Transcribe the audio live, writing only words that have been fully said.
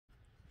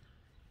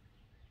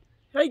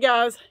Hey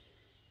guys,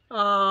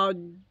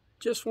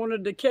 just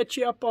wanted to catch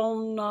you up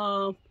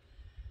on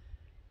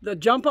the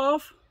jump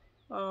off.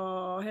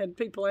 I had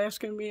people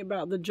asking me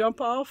about the jump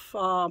off.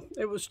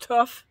 It was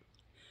tough.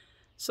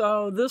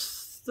 So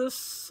this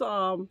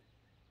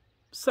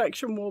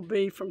section will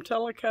be from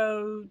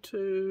Tellico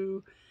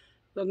to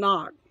the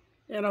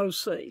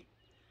NOC.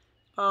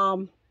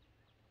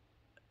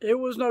 It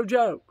was no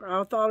joke.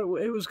 I thought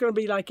it was going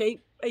to be like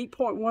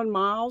 8.1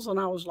 miles, and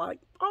I was like,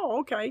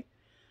 oh, okay.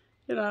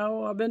 You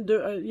know, I've been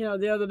doing,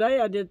 the other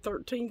day I did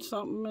 13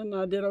 something and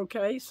I did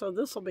okay. So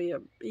this will be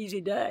an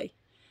easy day.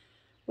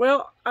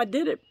 Well, I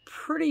did it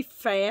pretty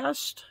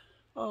fast,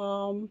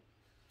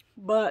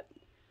 but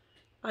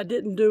I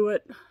didn't do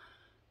it.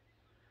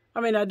 I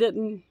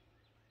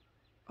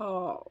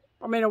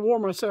wore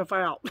myself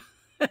out.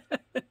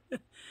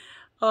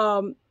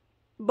 But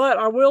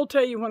I will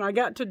tell you, when I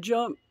got to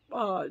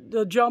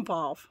the jump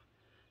off,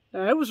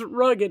 now it was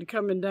rugged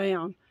coming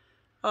down.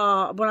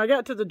 When I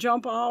got to the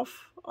jump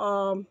off,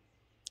 I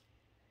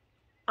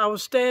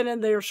was standing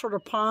there sort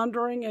of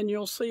pondering, and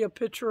you'll see a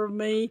picture of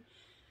me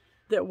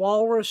that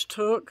Walrus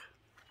took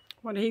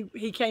when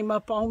he came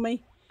up on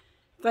me.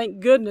 Thank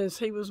goodness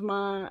he was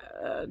my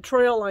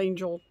trail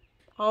angel.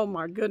 Oh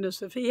my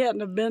goodness, if he hadn't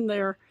have been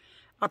there,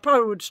 I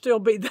probably would still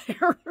be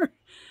there.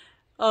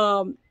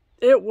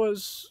 It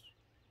was,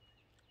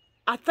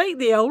 I think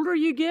the older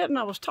you get, and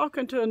I was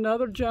talking to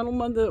another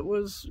gentleman that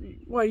was,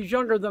 well, he's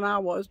younger than I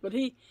was, but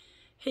he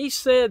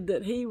said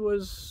that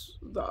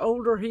the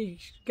older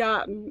he's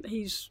gotten,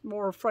 he's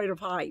more afraid of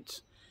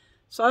heights.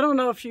 So I don't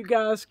know if you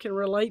guys can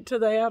relate to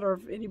that, or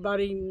if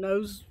anybody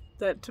knows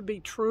that to be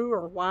true,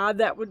 or why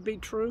that would be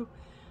true.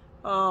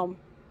 But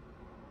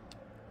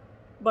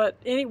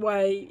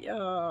anyway,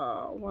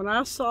 when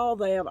I saw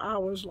that, I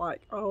was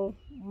like, oh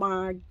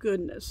my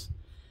goodness.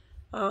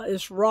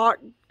 It's rock.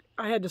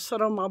 I had to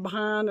sit on my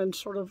behind and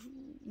sort of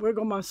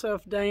wiggle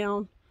myself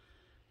down.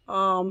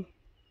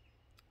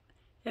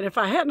 And if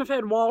I hadn't have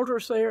had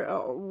Walrus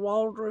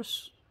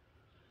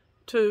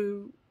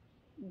to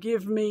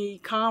give me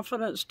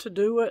confidence to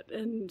do it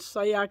and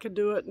say I could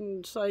do it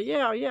and say,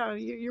 yeah,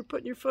 you're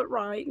putting your foot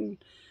right, and,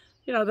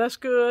 that's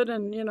good,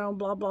 and,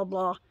 blah, blah,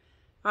 blah.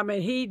 I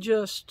mean, he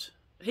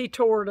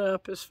tore it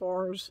up as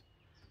far as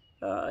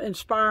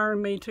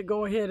inspiring me to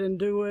go ahead and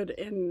do it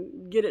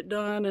and get it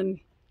done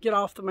and get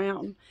off the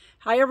mountain.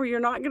 However,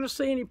 you're not going to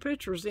see any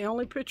pictures. The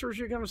only pictures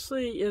you're going to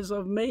see is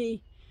of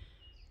me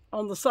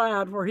on the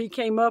side where he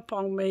came up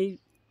on me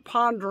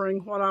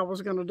pondering what I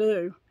was going to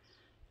do.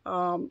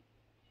 And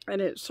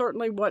it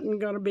certainly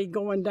wasn't going to be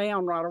going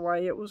down right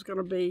away. It was going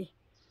to be,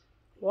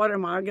 what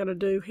am I going to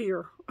do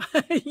here?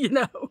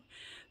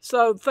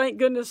 So thank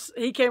goodness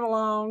he came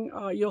along.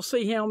 You'll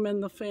see him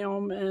in the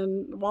film.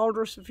 And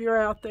Walrus, if you're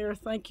out there,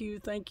 thank you,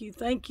 thank you,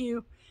 thank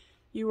you.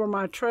 You were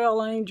my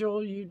trail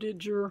angel. You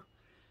did your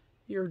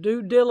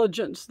due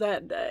diligence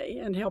that day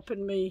in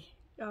helping me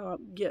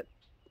get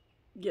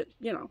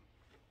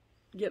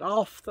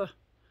off the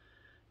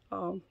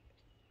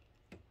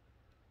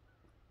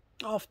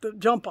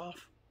jump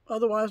off.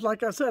 Otherwise,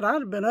 like I said,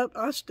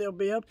 I'd still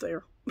be up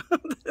there.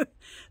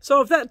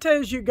 So if that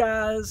tells you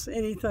guys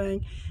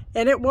anything,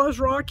 and it was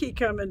rocky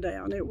coming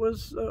down. It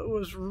was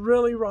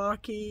really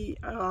rocky,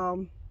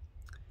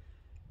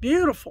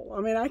 beautiful. I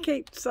mean, I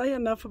can't say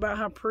enough about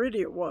how pretty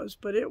it was,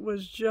 but it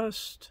was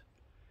just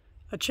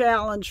a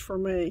challenge for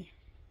me.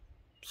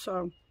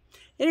 So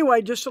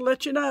anyway, just to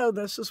let you know,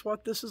 this is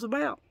what this is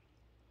about.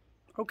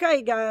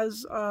 Okay,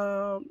 guys,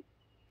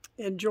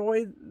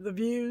 enjoy the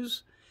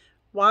views.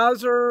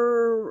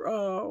 Wiser,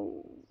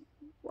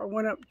 I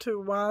went up to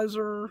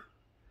Wiser,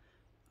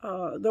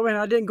 though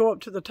I didn't go up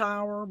to the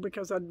tower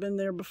because I'd been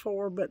there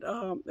before, but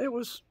it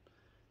was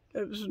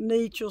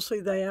neat. You'll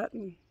see that.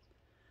 And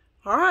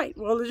all right,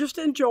 well, just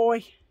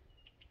enjoy.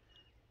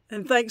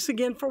 And thanks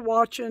again for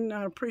watching.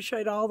 I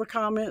appreciate all the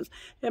comments.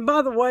 And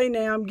by the way,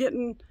 now I'm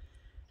getting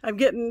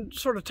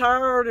sort of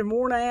tired and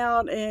worn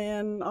out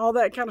and all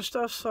that kind of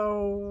stuff.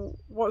 So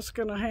what's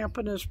going to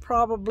happen is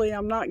probably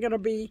I'm not going to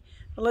be,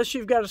 unless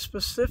you've got a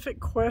specific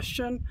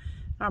question,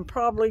 I'm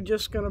probably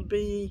just going to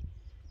be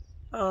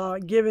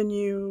giving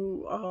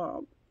you,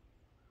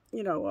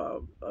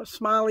 a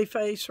smiley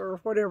face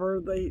or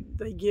whatever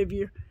they give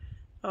you.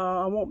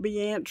 I won't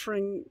be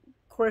answering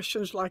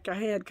questions like I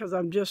had because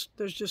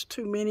there's just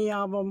too many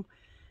of them.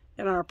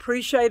 And I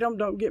appreciate them.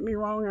 Don't get me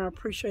wrong. I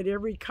appreciate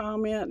every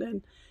comment,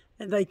 and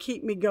they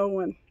keep me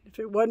going. If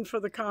it wasn't for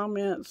the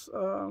comments,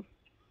 I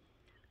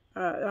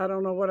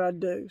don't know what I'd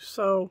do.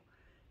 So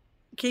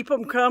keep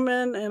them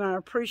coming, and I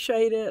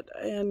appreciate it.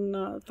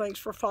 And thanks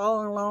for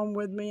following along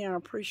with me. I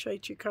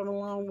appreciate you coming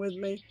along with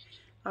me.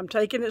 I'm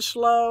taking it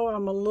slow.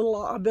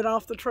 I've been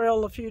off the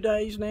trail a few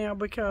days now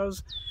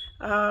because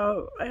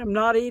I'm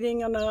not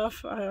eating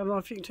enough. I don't know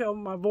if you can tell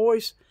my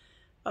voice.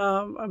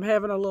 I'm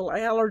having a little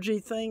allergy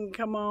thing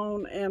come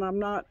on, and I'm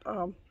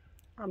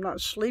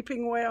not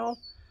sleeping well.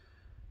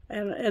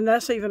 And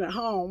that's even at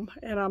home,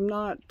 and I'm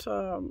not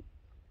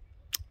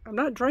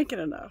drinking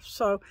enough.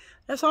 So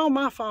that's all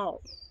my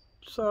fault.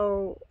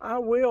 So I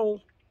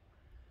will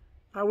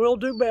I will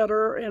do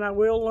better, and I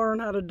will learn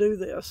how to do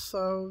this.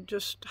 So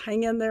just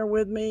hang in there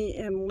with me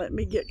and let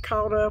me get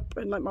caught up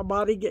and let my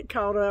body get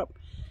caught up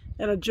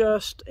and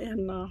adjust,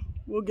 and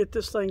we'll get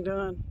this thing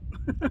done.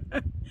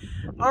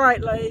 All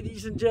right,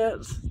 ladies and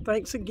gents,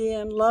 thanks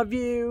again. Love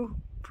you.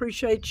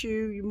 Appreciate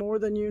you. You more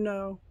than you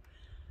know.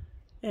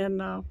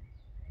 And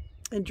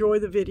enjoy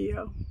the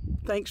video.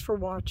 Thanks for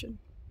watching.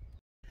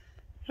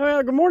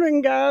 Well, good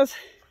morning, guys.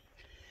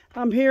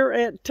 I'm here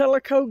at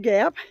Tellico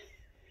Gap.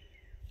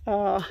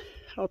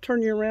 I'll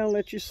turn you around and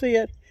let you see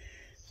it.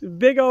 It's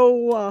big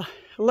old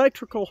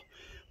electrical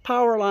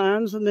power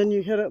lines, and then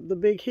you head up the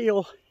big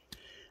hill.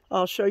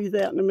 I'll show you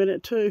that in a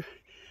minute too.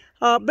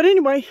 But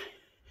anyway,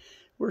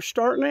 we're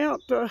starting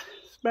out.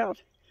 It's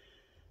about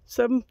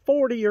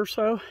 7:40 or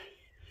so,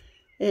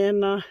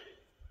 and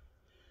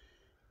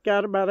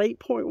got about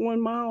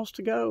 8.1 miles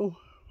to go.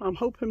 I'm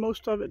hoping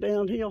most of it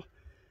downhill,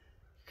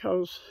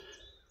 because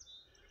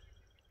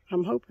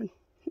I'm hoping.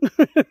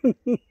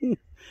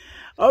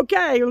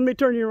 Okay, let me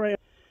turn you around.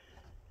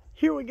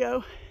 Here we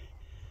go.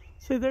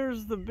 See,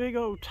 there's the big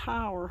old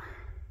tower.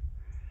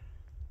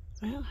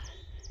 Well,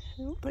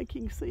 I don't think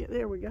you can see it.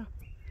 There we go.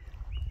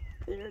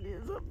 There it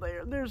is up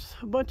there. There's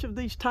a bunch of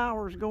these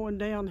towers going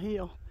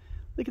downhill.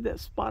 Look at that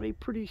spotty,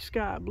 pretty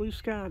sky, blue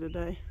sky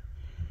today.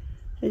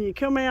 And you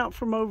come out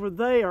from over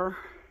there,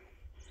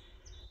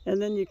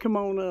 and then you come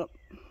on up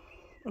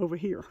over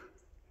here.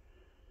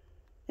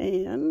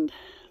 And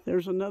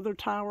there's another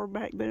tower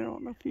back there. I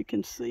don't know if you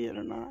can see it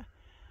or not.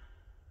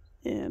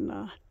 And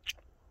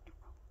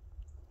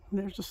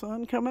there's the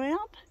sun coming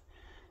out.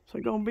 So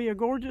it's going to be a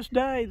gorgeous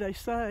day, they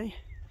say.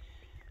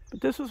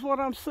 But this is what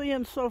I'm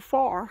seeing so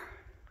far.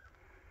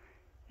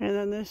 And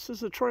then this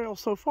is the trail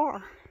so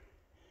far.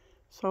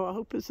 So I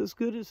hope it's as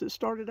good as it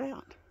started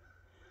out.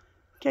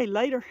 Okay,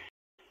 later.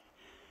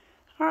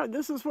 All right,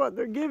 this is what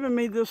they're giving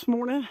me this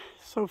morning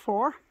so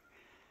far.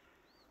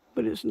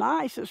 But it's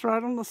nice. It's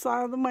right on the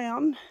side of the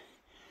mountain.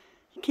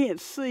 You can't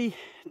see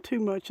too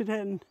much. It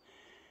hadn't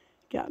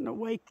gotten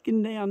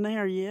awakened down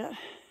there yet.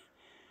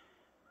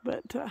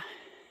 But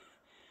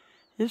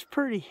it's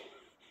pretty.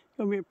 It's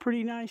going to be a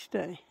pretty nice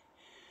day.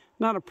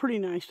 Not a pretty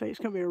nice day. It's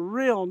going to be a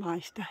real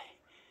nice day.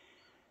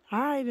 All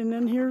right, and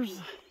then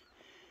here's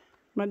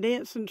my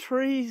dancing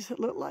trees that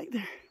look like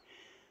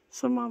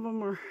some of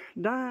them are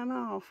dying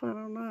off. I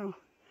don't know.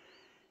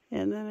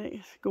 And then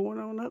it's going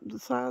on up the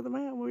side of the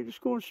mountain. We're just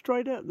going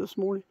straight up this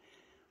morning.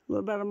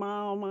 About a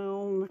mile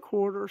and a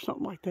quarter or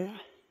something like that.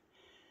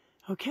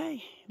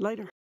 Okay,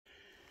 later.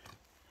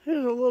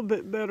 Here's a little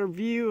bit better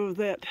view of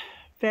that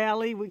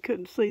valley we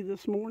couldn't see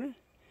this morning.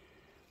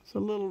 It's a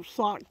little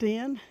socked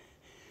in.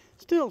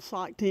 Still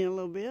socked in a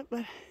little bit,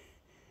 but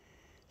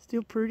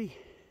still pretty.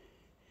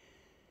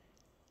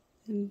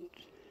 In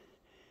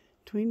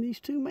between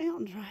these two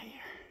mountains right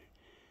here.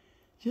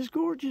 Just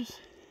gorgeous.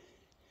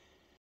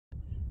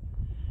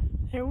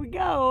 There we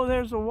go.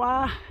 There's a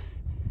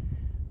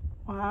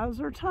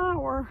Wiser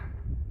Tower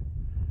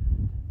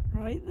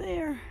right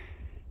there.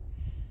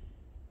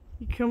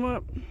 You come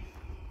up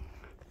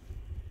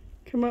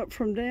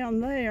from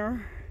down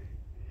there.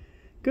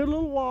 Good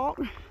little walk,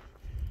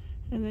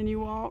 and then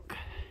you walk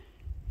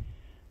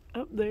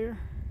up there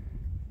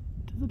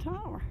to the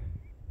tower.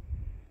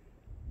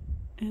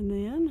 And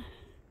then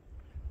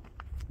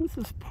this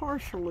is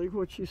partially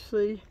what you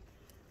see.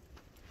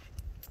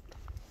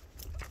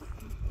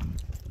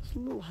 It's a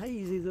little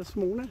hazy this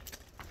morning.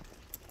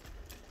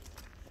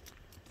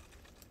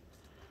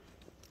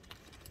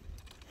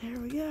 There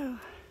we go.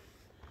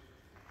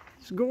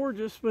 It's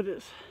gorgeous, but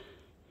it's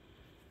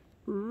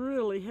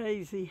really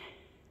hazy.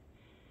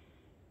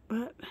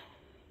 But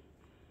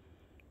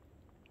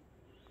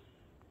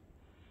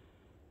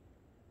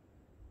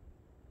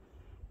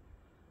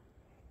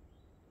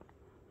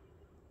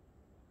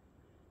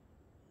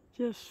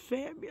just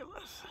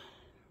fabulous.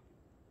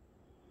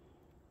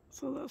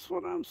 So that's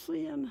what I'm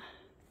seeing.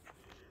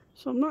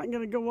 So I'm not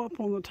going to go up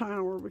on the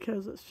tower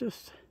because it's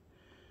just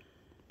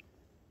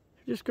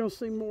going to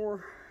see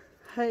more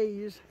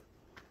haze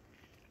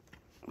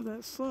with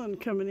that sun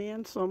coming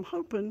in. So I'm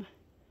hoping,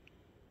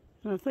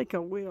 and I think I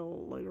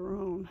will later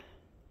on,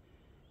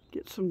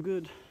 get some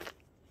good.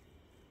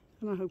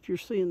 And I hope you're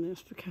seeing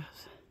this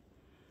because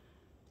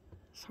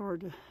it's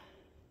hard to, it's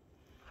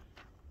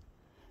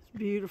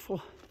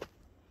beautiful.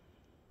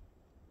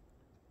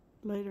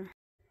 Later.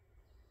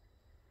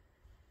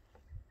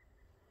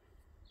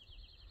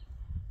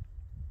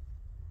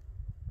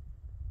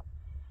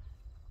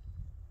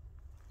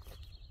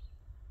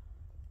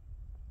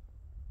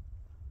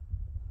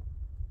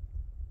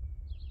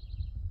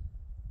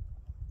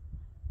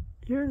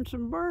 Hearing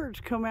some birds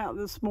come out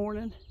this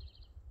morning.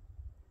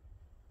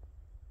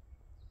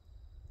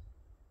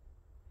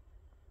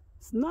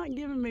 It's not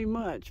giving me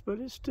much, but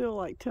it's still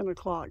like 10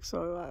 o'clock,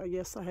 so I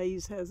guess the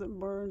haze hasn't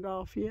burned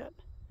off yet.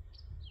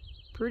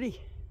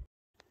 Pretty.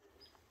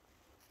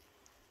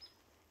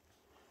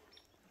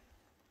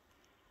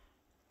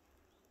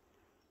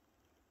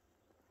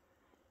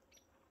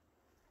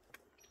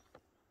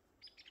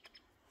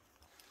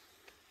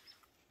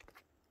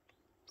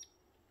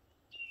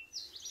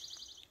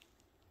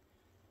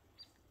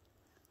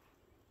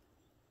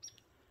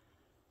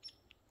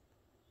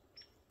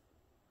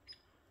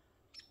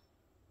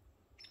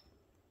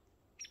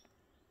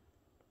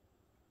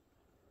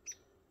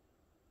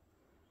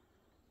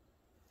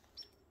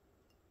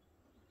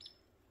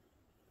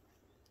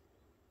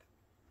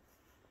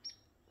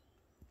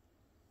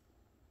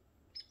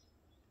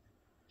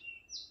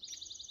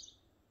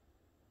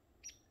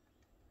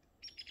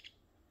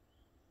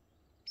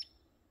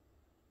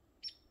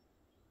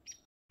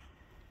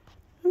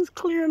 It's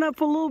clearing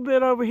up a little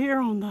bit over here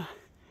on the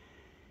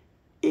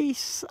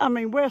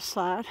west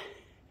side.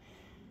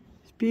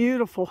 It's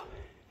beautiful.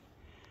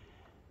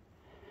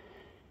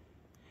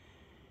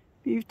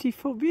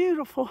 Beautiful,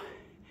 beautiful.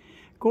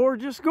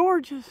 Gorgeous,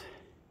 gorgeous.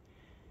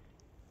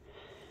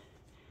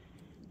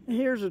 And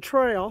here's a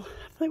trail.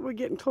 I think we're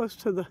getting close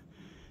to the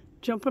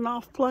jumping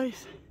off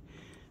place.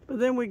 But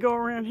then we go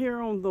around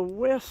here on the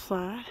west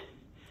side.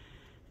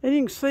 And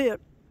you can see it,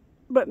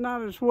 but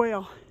not as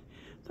well.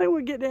 I think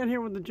we'll get down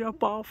here with the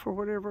jump off or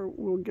whatever,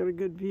 we'll get a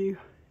good view.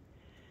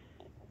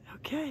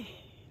 Okay,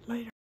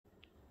 later.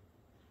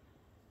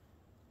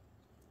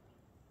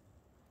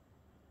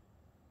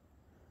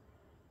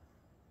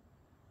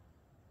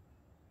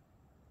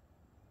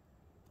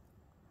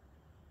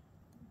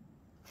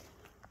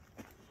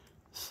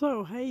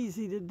 So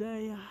hazy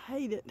today, I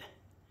hate it.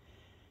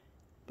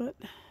 But,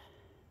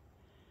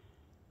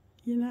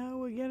 you know,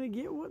 we gotta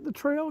get what the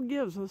trail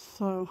gives us,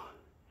 so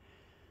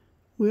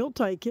we'll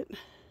take it.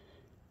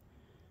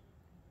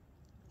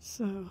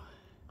 So,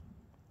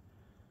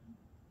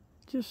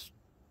 just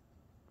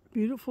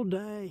beautiful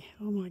day.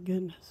 Oh my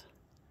goodness.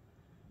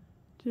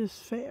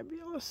 Just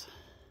fabulous.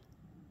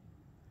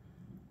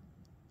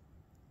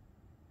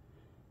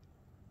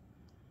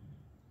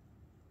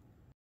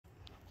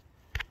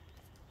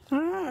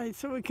 All right,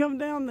 so we come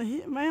down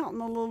the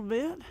mountain a little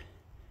bit,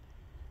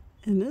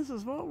 and this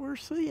is what we're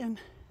seeing.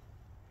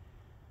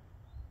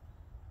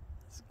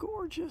 It's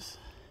gorgeous.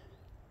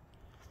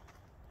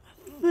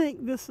 I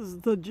think this is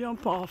the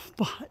jump off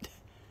spot.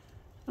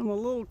 I'm a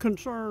little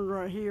concerned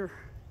right here.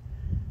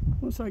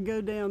 Once I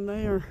go down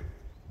there,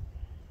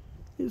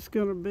 it's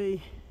gonna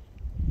be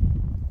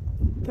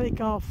take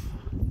off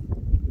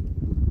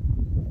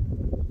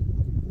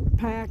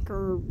pack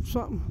or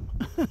something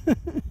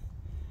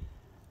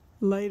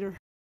later.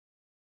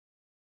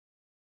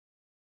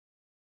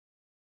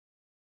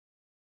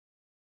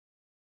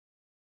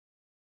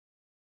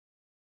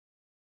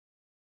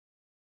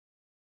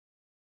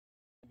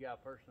 You got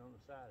a person on the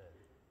side of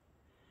it.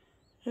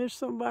 There's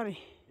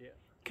somebody Yeah.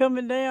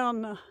 coming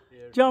down the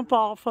jump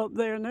off up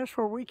there, and that's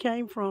where we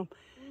came from.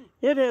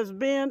 It has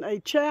been a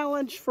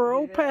challenge for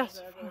old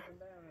Pacifier.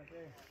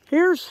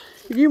 Here's,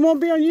 you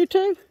want to be on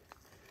YouTube? It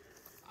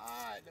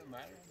doesn't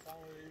matter.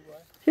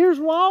 Here's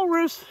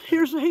Walrus.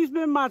 He's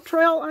been my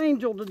trail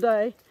angel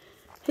today.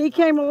 He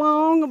came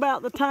along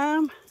about the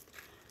time.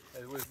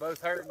 We was both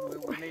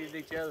hurting. We needed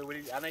each other.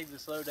 I needed to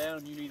slow down,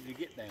 and you needed to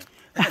get down.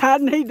 I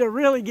need to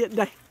really get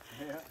down.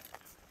 Yeah.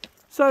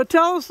 So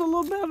tell us a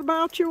little bit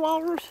about you,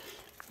 Walrus.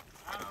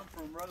 I'm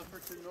from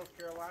Rutherford, North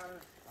Carolina.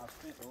 I've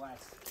spent the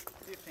last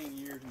 15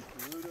 years in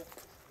Thru,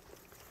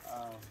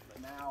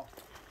 but now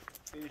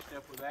finished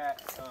up with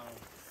that,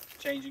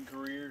 changing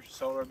careers,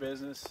 sold our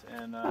business,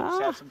 and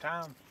just had some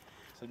time.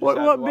 So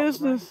What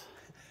business?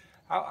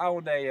 I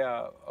owned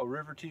a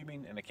river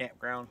tubing and a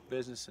campground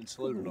business in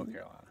Saluda, North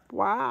Carolina.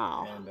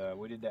 Wow. And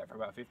we did that for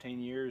about 15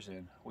 years,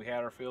 and we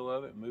had our fill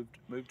of it and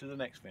moved to the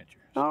next venture.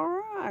 All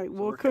right. So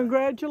well,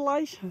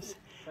 congratulations.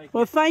 Thank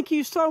well, thank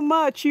you so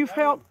much. You've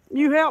helped.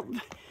 You helped.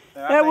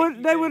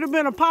 They would have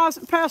been a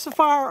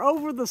pacifier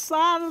over the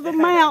side of the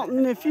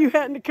mountain if you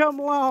hadn't come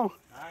along.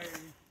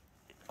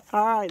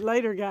 All right.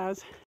 Later,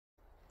 guys.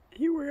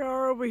 Here we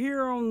are over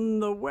here on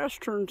the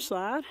western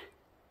side.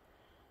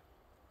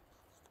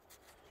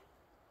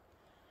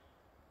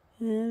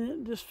 And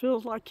it just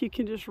feels like you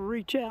can just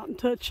reach out and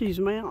touch these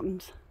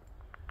mountains.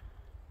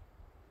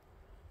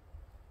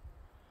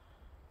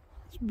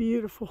 It's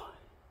beautiful.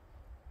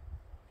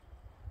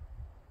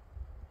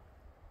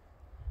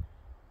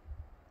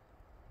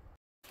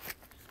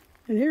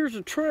 And here's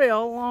a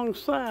trail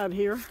alongside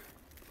here.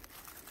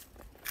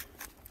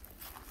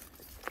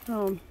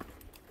 And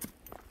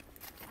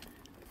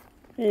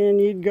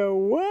you'd go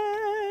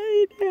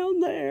way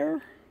down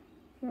there.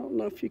 I don't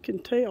know if you can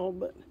tell,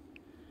 but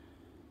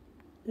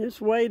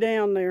it's way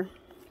down there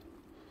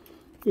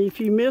if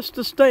you missed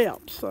a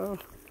step. So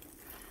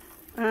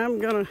I'm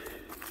gonna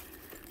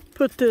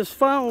put this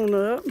phone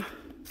up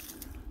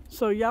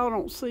so y'all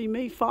don't see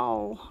me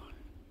fall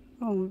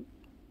on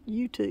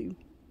YouTube.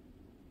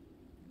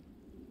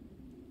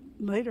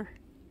 Later.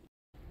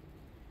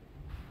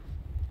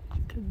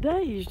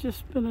 Today's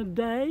just been a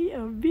day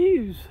of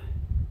views.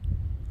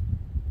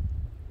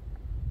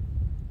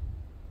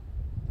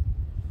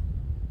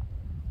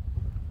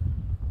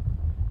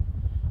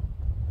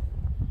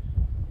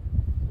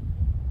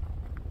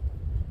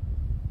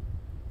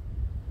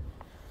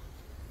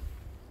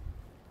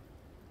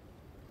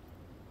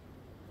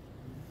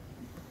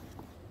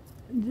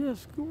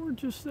 Just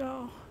gorgeous,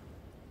 y'all.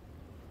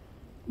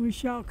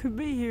 Wish y'all could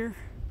be here.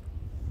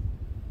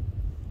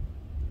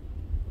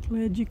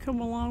 Glad you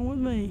come along with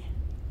me.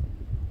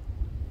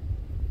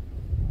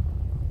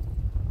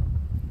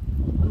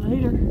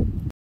 Later.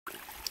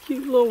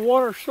 Cute little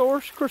water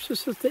source. Of course,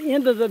 it's at the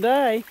end of the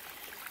day.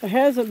 There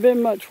hasn't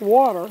been much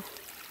water,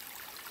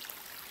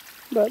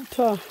 but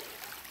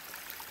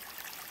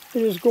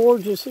it is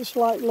gorgeous. It's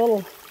like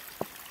little.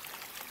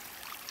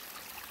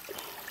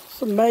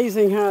 It's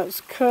amazing how it's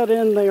cut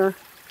in there.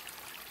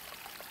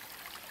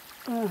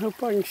 I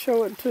hope I can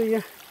show it to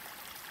you.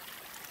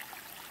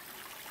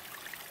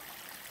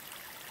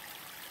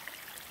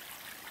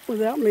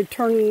 Without me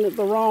turning it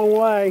the wrong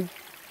way.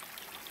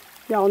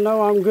 Y'all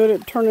know I'm good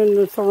at turning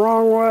it the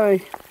wrong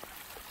way.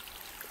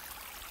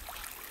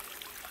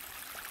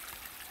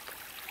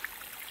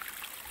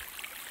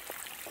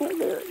 Oh,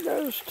 there it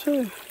goes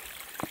too.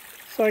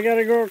 So I got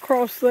to go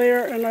across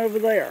there and over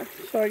there.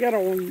 So I got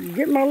to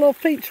get my little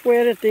feet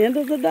wet at the end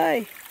of the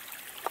day.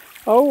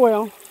 Oh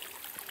well,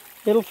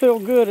 it'll feel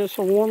good. It's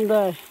a warm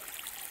day.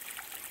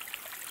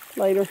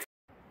 Later.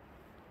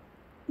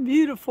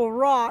 Beautiful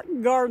rock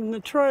guarding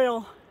the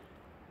trail.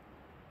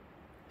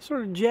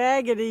 Sort of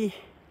jaggedy,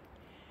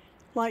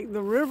 like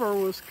the river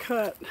was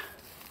cut.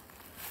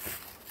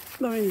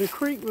 I mean, the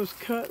creek was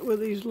cut with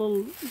these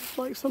little, it's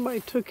like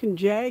somebody took and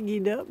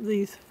jagged up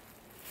these,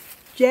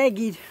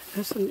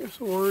 that's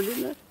a word,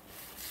 isn't it?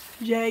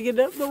 Jagged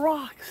up the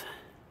rocks.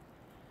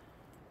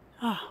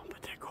 Oh,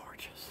 but they're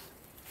gorgeous.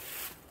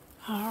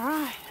 All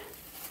right.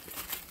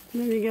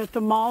 And then you got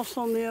the moss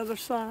on the other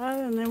side,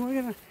 and then we're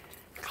gonna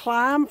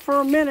climb for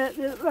a minute.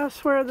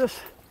 That's where this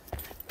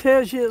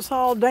tells you it's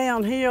all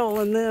downhill,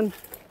 and then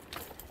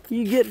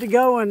you get to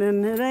going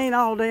and it ain't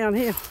all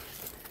downhill.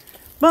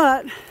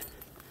 But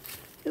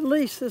at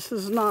least this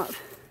is not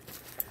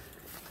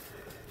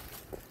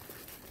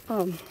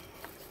what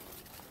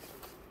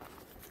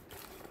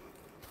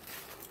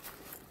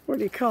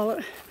do you call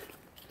it?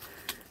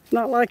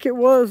 Not like it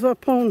was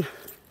up on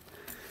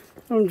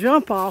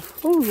Jump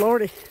Off. Oh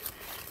Lordy,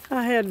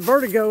 I had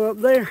vertigo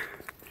up there.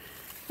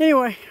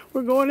 Anyway,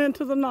 we're going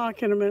into the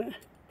NOC in a minute.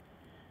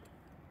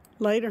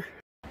 Later.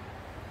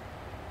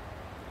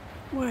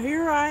 Well,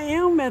 here I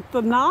am at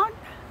the NOC.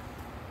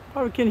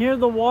 Probably can hear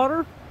the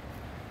water.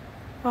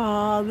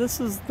 This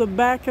is the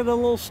back of the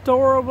little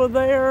store over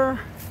there.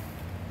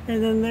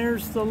 And then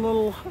there's the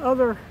little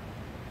other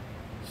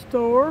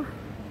store.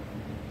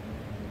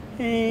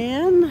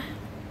 And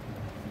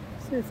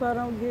see if I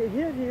don't get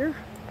hit here.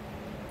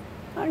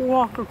 I can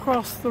walk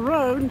across the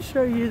road and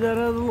show you that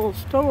other little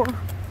store.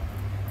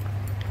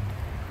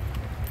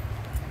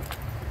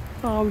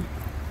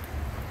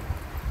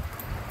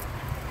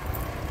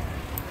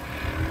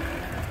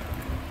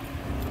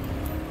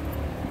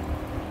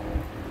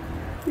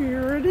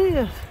 Here it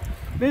is.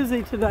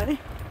 Busy today.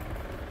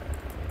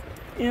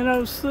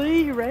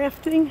 NOC,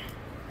 rafting.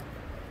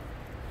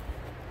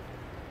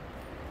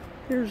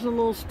 Here's a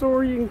little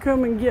store you can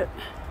come and get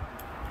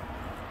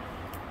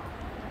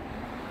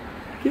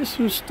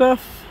some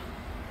stuff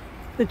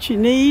that you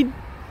need.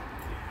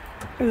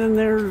 And then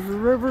there's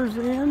River's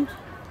End,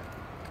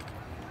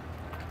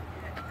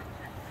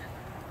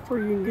 where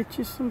you can get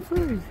you some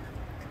food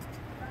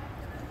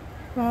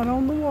right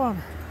on the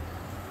water.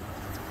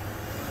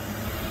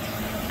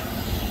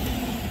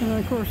 And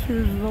of course,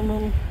 here's the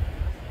little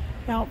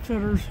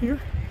outfitters here.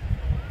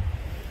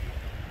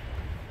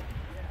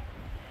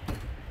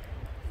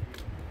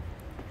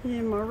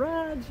 And my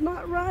ride's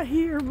not right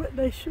here, but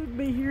they should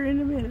be here in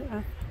a minute.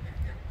 I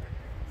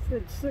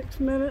said 6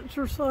 minutes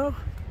or so.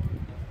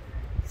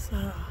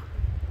 So,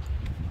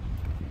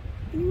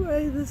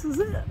 anyway, this is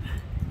it.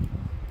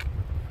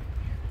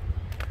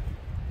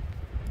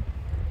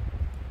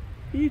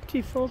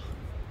 Beautiful.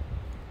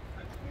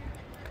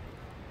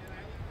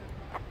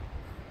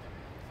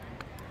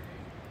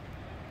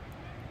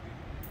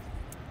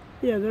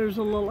 Yeah, there's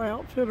a little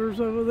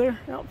outfitters over there,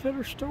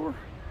 outfitter store.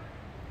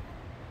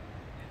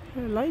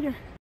 Later.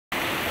 So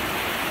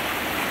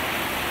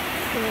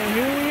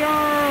here we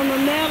are on the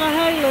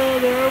Nanahala.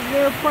 They're over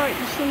there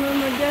practicing in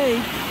the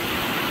gate.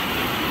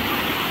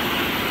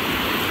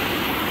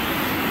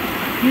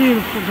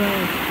 Beautiful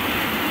day.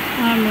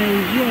 I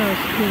mean,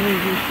 just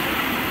gorgeous.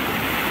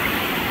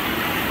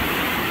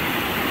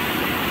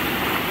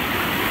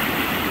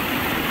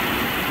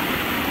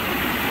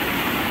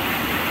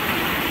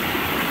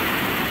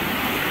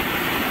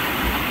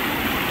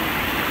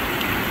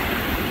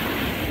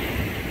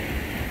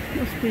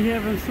 Must be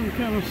having some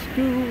kind of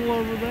school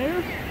over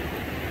there.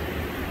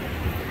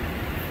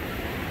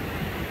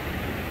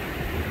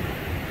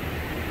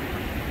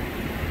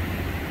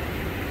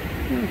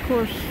 And of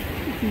course,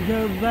 if you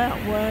go that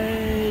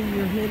way,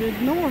 you're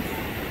headed north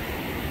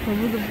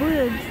over the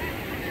bridge.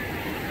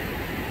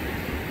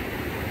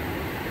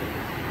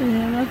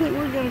 And I think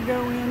we're going to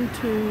go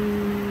into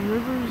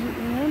River's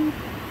End.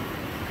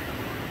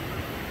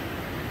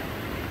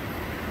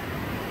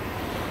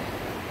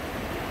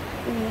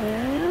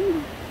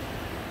 And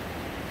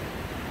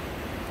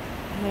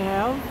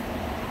have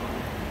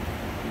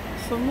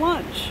some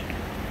lunch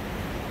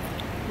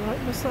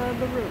right beside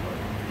the river.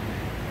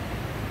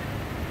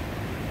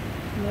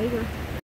 Later.